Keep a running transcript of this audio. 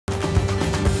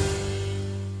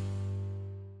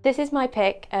This is my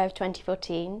pick of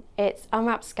 2014. It's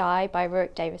Unwrapped Sky by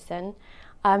Rjurik Davidson.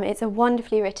 It's a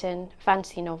wonderfully written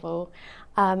fantasy novel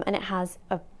and it has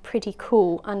a pretty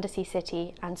cool undersea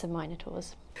city and some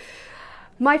minotaurs.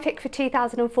 My pick for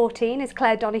 2014 is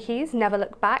Clare Donoghue's Never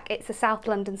Look Back. It's a South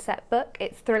London set book.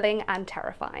 It's thrilling and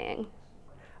terrifying.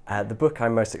 The book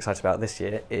I'm most excited about this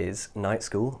year is Night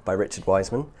School by Richard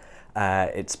Wiseman.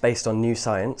 It's based on new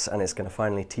science and it's going to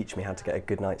finally teach me how to get a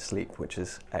good night's sleep, which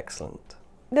is excellent.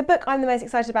 The book I'm the most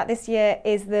excited about this year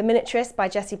is The Miniaturist by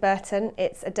Jessie Burton.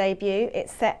 It's a debut.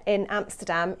 It's set in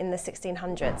Amsterdam in the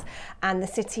 1600s and the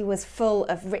city was full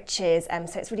of riches,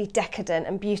 so it's really decadent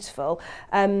and beautiful.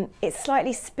 It's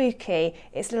slightly spooky,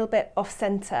 it's a little bit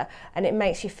off-centre and it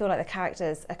makes you feel like the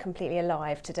characters are completely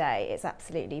alive today. It's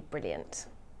absolutely brilliant.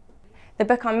 The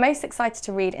book I'm most excited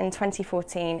to read in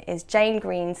 2014 is Jane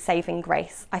Green's Saving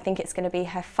Grace. I think it's going to be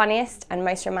her funniest and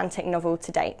most romantic novel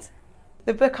to date.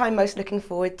 The book I'm most looking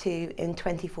forward to in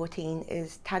 2014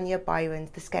 is Tanya Byron's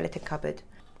The Skeleton Cupboard.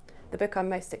 The book I'm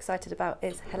most excited about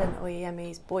is Helen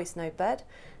Oyeyemi's Boy Snowbird.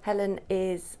 Helen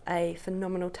is a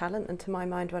phenomenal talent and to my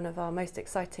mind one of our most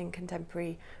exciting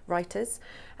contemporary writers.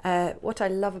 What I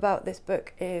love about this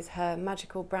book is her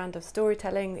magical brand of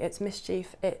storytelling, its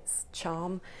mischief, its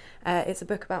charm. It's a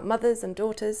book about mothers and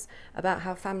daughters, about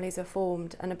how families are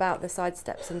formed and about the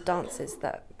sidesteps and dances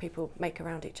that people make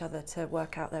around each other to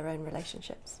work out their own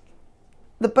relationships.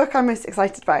 The book I'm most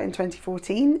excited about in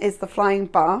 2014 is The Flying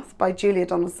Bath by Julia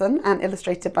Donaldson and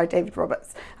illustrated by David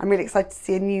Roberts. I'm really excited to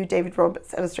see a new David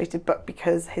Roberts illustrated book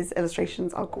because his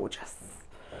illustrations are gorgeous.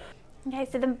 Okay,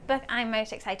 so the book I'm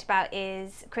most excited about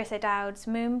is Chris O'Dowd's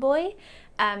Moon Boy.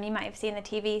 You might have seen the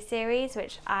TV series,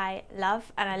 which I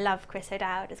love, and I love Chris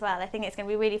O'Dowd as well. I think it's going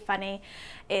to be really funny.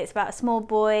 It's about a small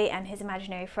boy and his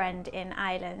imaginary friend in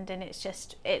Ireland, and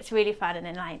it's really fun and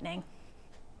enlightening.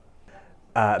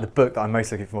 The book that I'm most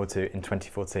looking forward to in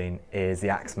 2014 is The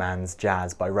Axeman's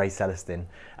Jazz by Celestin.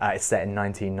 It's set in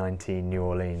 1919 New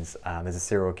Orleans. There's a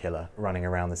serial killer running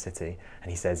around the city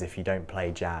and he says if you don't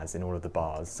play jazz in all of the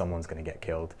bars, someone's going to get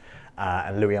killed.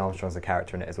 And Louis Armstrong's a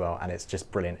character in it as well and it's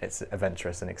just brilliant. It's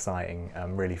adventurous and exciting,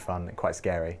 really fun and quite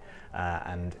scary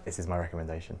and this is my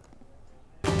recommendation.